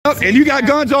And you got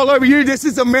guns all over you. This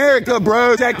is America,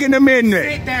 bro. Second Amendment.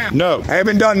 Sit down. No, I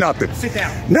haven't done nothing. Sit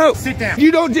down. No. Sit down.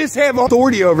 You don't just have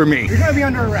authority over me. You're gonna be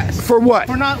under arrest. For what?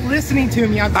 For not listening to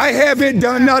me. I haven't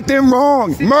done nothing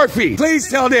wrong. Murphy, please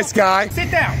tell this guy.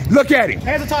 Sit down. Look at him.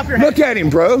 Hands on top of your head. Look at him,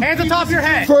 bro. Hands on top of your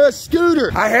head. For a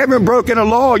scooter. I haven't broken a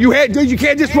law. You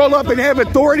can't just roll up and have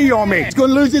authority on me. He's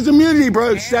gonna lose his immunity,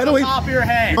 bro. Settle him. Top of your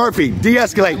head. Murphy,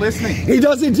 de-escalate. Listening. He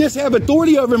doesn't just have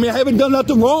authority over me. I haven't done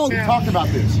nothing wrong. We talked about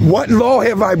this. What law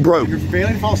have I broke? You're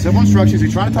failing to follow civil instructions.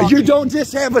 You're trying to talk. You don't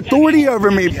just have authority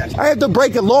over me. I have to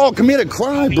break a law, commit a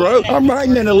crime, bro. I'm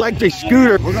riding an electric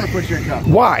scooter. We're gonna put you in cuffs.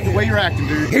 Why? The way you're acting,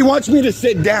 dude. He wants me to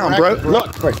sit down, bro.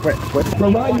 Look, Wait. for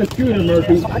riding a scooter,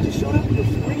 Murphy. I just showed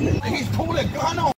up.